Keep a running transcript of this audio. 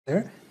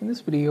There. In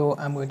this video,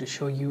 I'm going to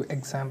show you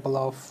example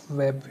of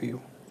WebView.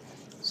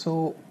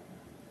 So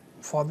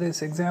for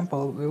this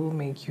example, we will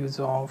make use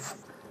of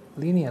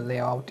linear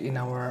layout in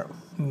our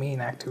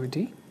main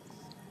activity.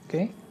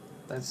 Okay,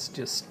 let's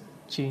just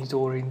change the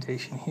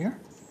orientation here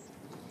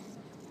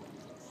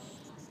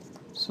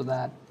so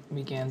that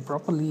we can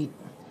properly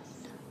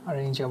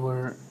arrange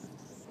our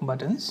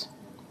buttons.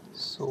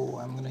 So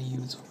I'm going to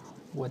use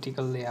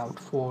vertical layout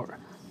for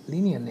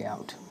linear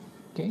layout.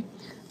 Okay,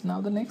 now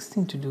the next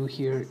thing to do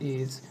here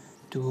is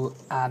to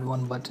add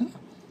one button.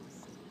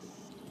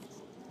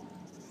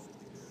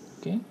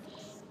 Okay,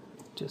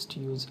 just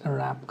use a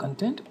wrap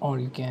content, or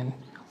you can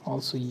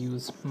also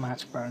use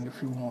match parent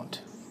if you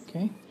want.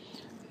 Okay,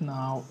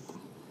 now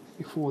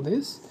before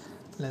this,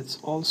 let's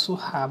also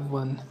have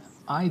one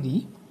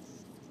ID.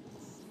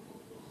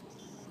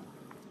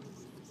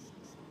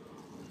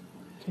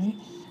 Okay,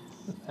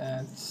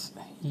 let's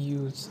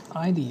use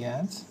ID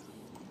as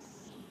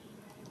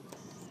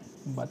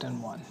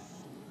button 1.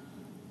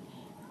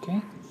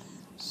 Okay,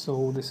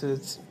 so this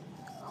is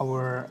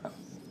our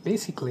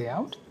basic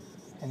layout,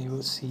 and you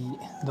will see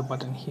the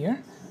button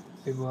here.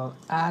 We will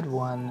add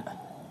one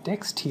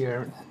text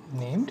here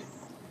named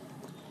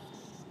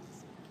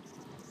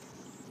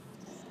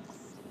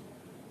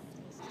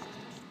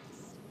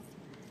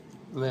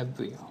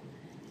WebView.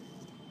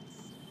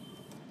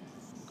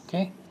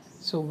 Okay,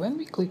 so when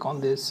we click on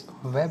this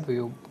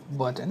WebView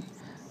button,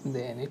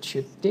 then it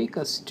should take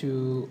us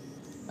to,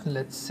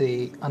 let's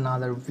say,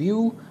 another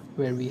view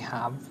where we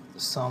have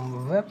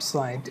some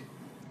website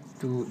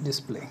to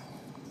display.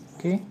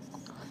 Okay,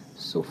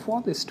 so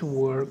for this to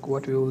work,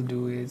 what we will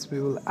do is we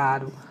will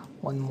add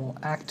one more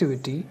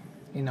activity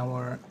in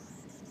our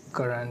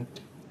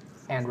current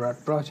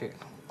Android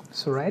project.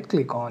 So right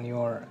click on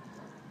your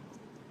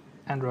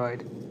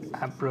Android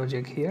app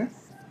project here.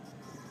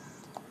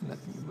 Let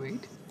me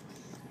wait.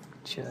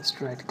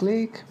 Just right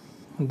click,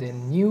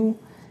 then new,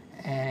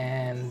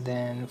 and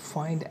then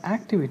find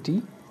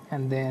activity,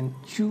 and then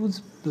choose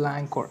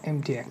blank or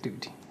empty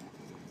activity.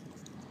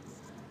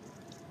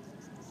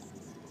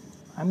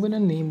 I'm going to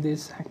name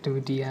this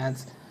activity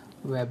as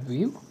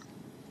WebView.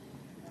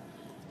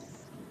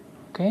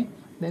 Okay,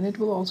 then it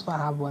will also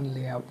have one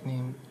layout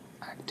named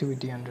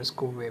activity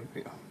underscore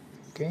WebView.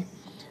 Okay,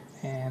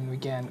 and we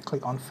can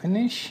click on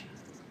finish.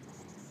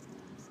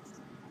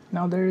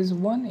 Now there is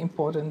one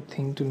important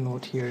thing to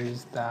note here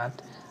is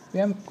that we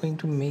are going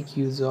to make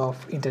use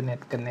of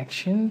internet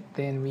connection.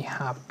 Then we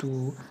have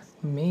to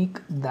make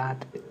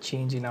that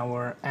change in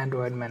our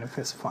Android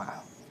manifest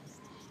file.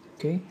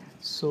 Okay,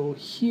 so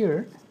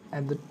here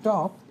at the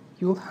top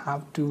you'll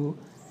have to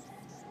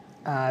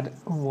add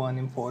one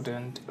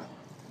important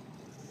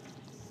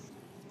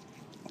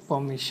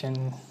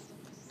permission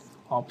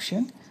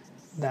option,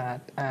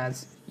 that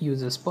as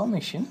users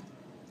permission,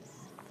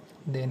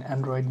 then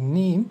Android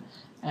name,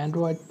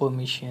 Android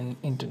permission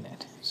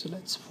internet. So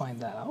let's find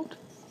that out.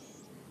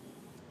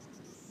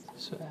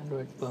 So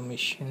Android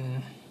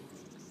permission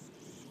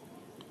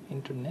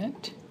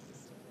internet,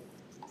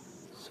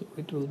 so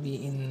it will be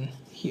in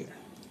here.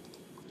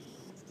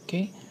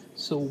 Okay,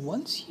 so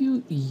once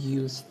you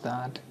use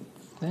that,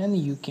 then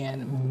you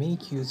can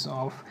make use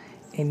of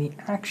any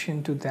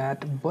action to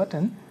that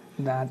button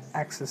that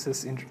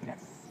accesses internet.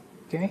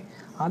 Okay,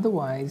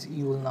 otherwise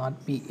you will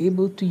not be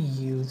able to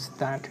use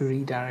that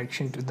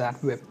redirection to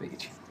that web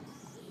page.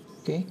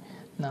 Okay,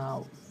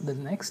 now the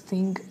next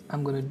thing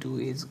I'm going to do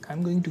is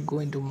I'm going to go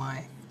into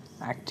my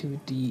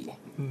activity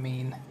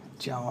main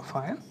Java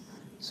file.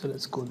 So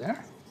let's go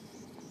there.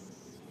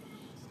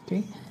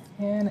 Okay,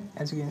 and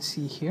as you can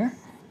see here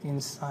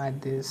inside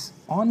this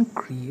on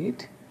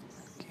create,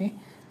 okay,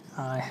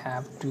 I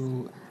have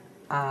to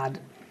add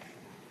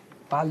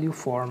value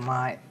for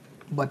my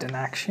button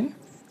action,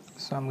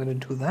 so I'm going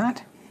to do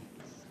that.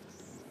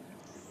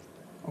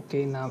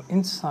 Okay, now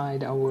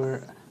inside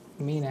our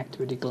main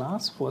activity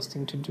class, first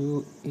thing to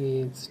do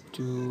is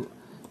to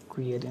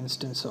create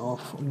instance of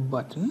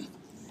button.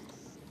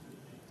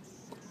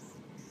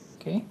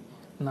 Okay,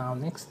 now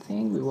next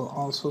thing we will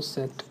also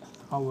set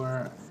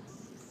our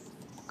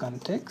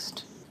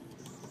context,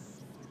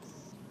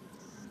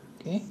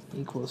 okay,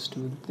 equals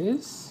to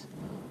this.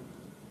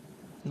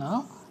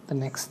 Now the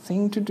next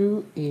thing to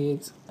do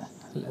is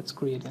let's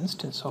create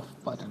instance of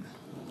button.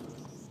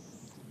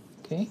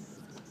 Okay,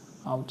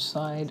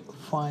 outside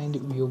find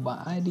view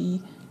by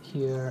ID.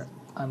 Here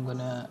I'm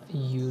gonna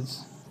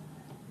use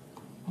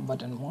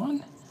button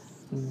 1,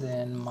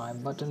 then my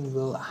button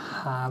will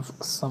have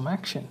some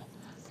action,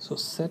 so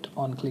set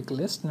on click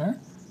listener,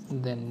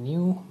 then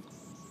new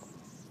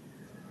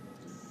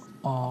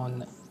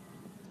on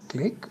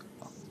click.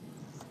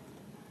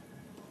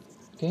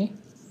 Okay,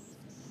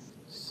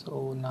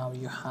 so now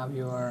you have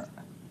your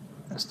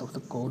rest of the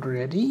code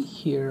ready.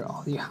 Here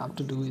all you have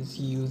to do is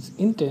use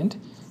intent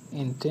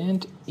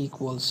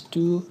equals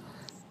to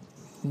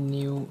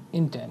new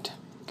intent.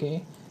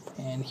 Okay,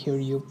 and here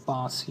you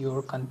pass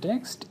your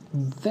context,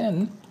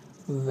 then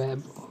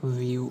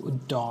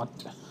WebView dot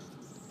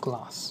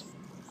class.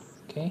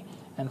 Okay,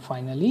 and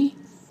finally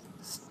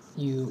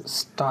you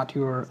start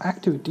your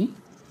activity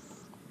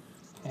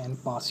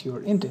and pass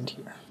your intent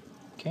here.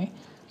 Okay,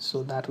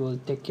 so that will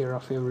take care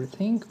of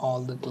everything,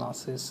 all the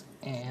classes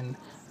and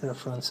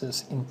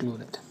references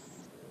included.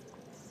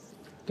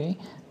 Okay,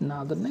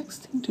 now the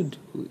next thing to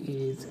do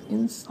is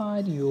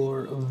inside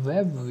your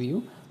web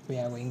view we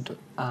are going to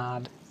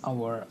add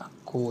our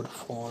code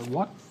for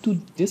what to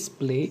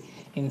display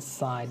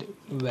inside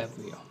web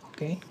view.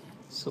 Okay,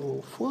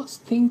 so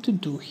first thing to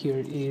do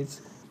here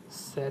is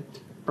set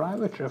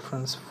private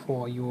reference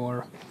for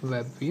your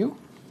web view.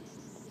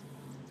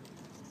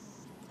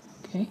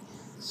 Okay,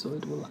 so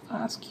it will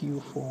ask you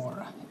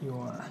for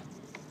your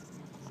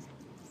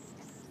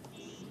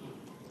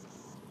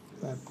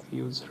web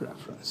views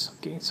reference.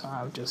 Okay, so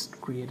I've just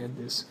created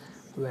this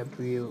web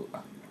view,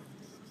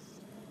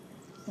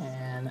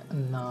 and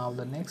now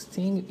the next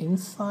thing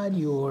inside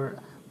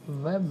your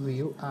web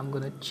view I'm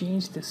gonna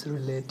change this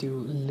relative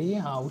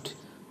layout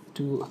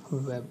to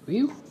web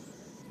view.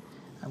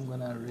 I'm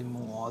gonna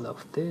remove all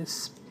of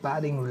this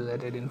padding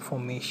related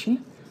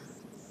information,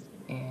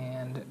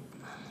 and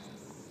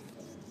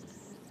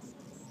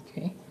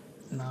okay,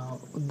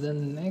 now the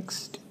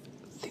next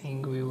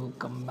thing we will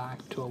come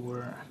back to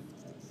our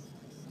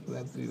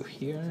web view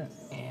here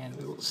and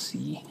we will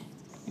see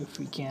if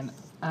we can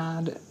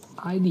add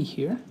ID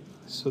here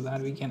so that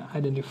we can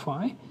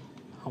identify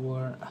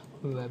our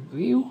web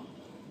view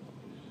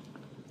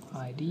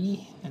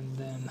ID and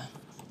then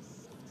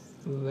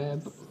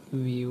web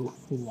view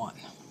 1.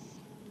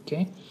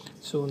 Okay,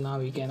 so now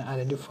we can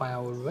identify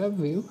our web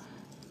view.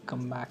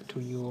 Come back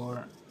to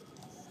your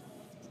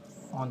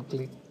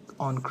click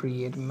on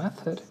create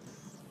method,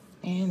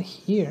 and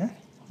here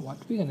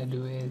what we're gonna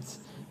do is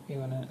we're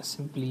gonna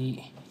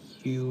simply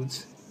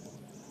use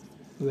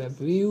web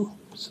view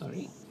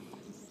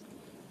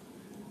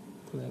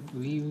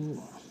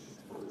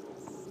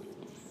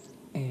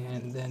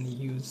and then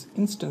use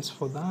instance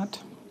for that.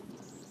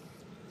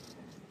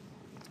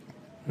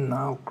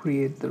 Now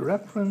create the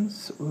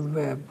reference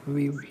web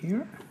view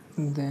here,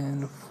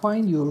 then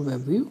find your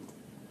web view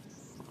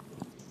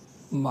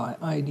by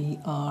ID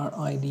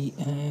RID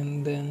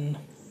and then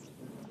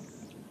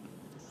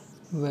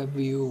web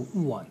view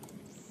 1.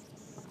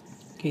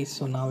 Okay,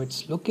 so now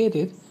it's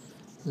located.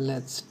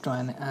 Let's try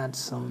and add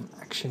some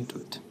action to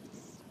it.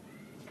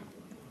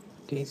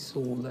 Okay, so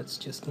let's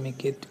just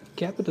make it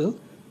capital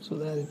so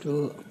that it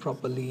will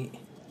properly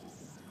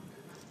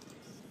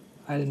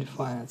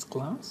identify as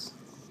class.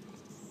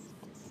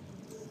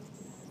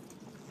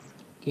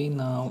 Okay,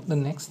 now the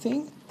next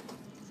thing,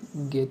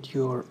 get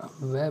your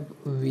web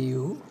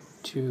view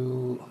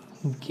to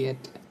get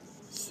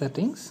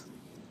settings.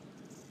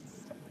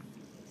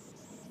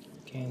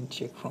 Can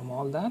check from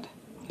all that,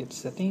 get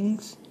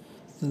settings,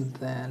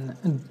 then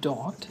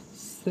dot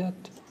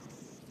set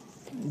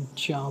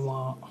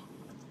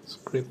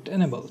JavaScript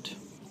enabled,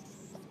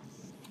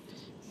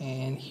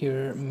 and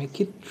here make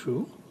it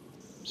true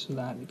so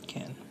that it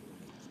can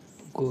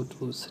go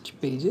to such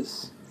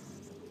pages.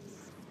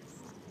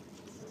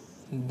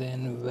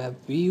 Then web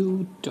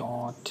view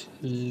dot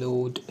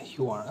load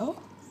URL,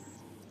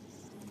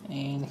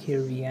 and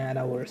here we add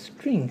our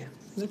string.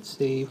 Let's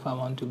say if I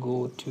want to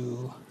go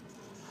to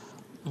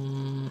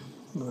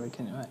where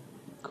can I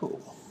go?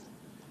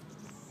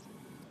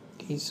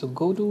 Okay, so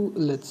go to,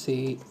 let's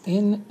say,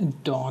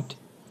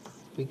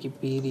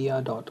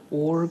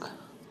 in.wikipedia.org.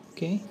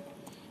 okay,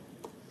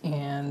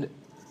 and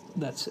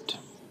that's it.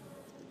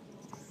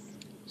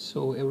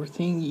 So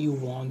everything you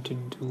want to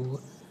do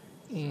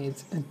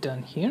is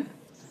done here.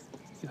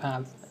 You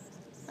have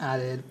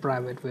added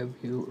private web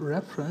view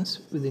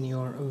reference within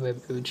your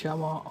web view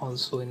Java.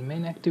 Also in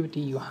main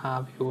activity you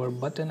have your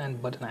button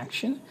and button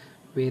action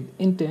with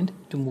intent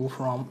to move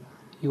from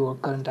your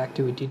current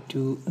activity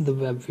to the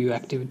web view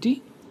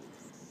activity,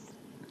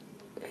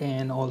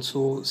 and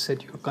also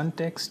set your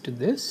context to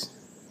this.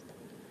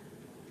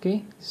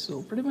 Okay,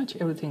 so pretty much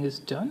everything is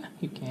done.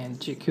 You can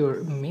check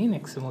your main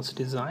XML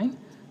design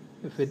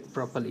if it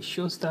properly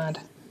shows that.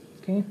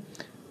 Okay,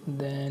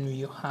 then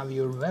you have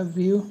your web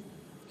view.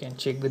 You can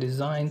check the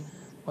design.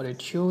 What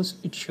it shows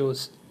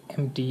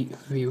empty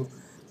view,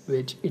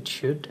 which it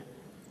should.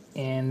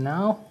 And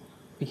now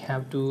we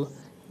have to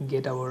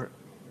get our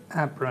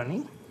app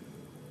running.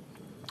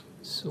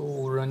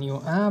 So run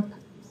your app,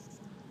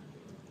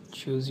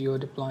 choose your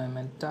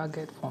deployment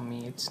target. For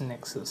me it's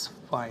Nexus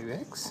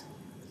 5x.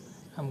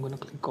 I'm gonna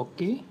click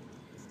OK,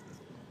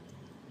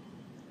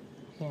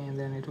 and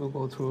then it will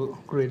go through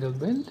Gradle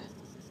build,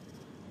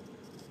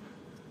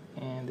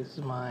 and this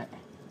is my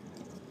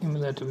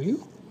emulator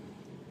view.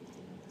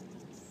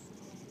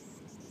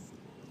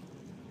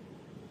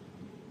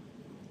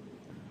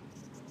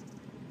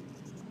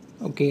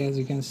 Okay, as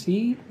you can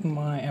see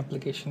my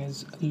application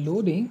is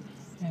loading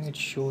and it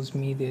shows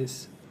me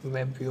this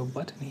web view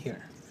button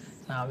here.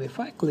 Now if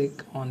I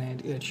click on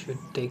it, it should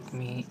take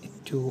me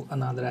to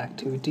another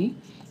activity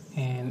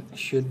and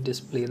should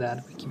display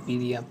that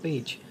Wikipedia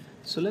page.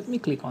 So let me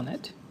click on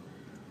it,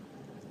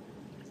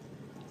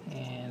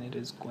 and it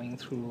is going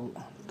through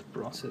the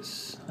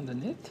process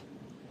underneath.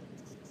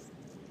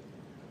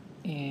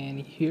 and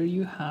here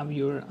you have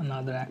your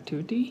another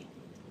activity.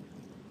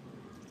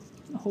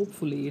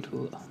 Hopefully it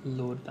will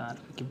load that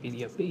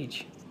Wikipedia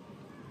page.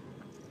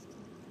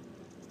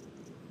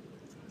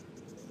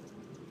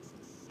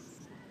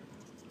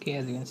 Okay,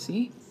 as you can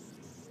see,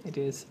 it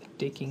is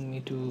taking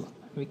me to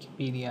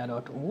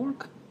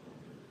wikipedia.org,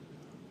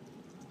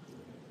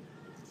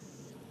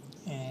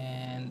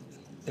 and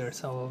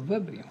there's our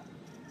web view.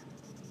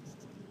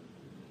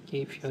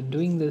 Okay, if you're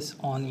doing this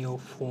on your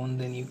phone,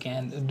 then you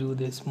can do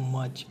this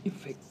much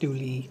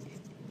effectively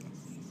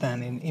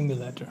than in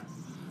emulator.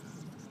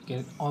 You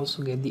can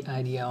also get the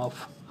idea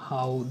of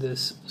how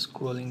this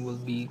scrolling will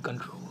be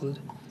controlled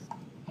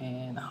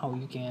and how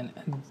you can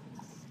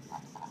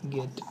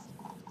get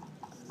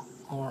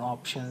more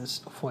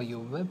options for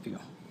your web view.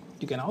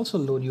 You can also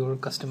load your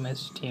custom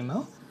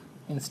HTML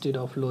instead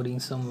of loading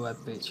some web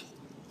page.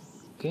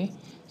 Okay,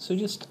 so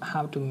just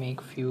have to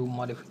make few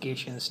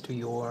modifications to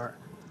your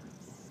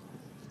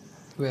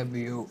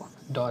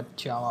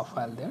webview.java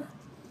file there,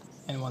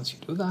 and once you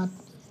do that,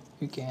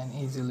 you can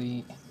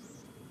easily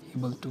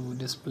able to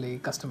display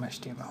custom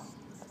HTML.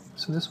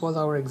 So this was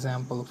our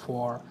example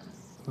for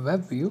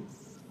WebView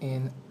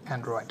in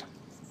Android.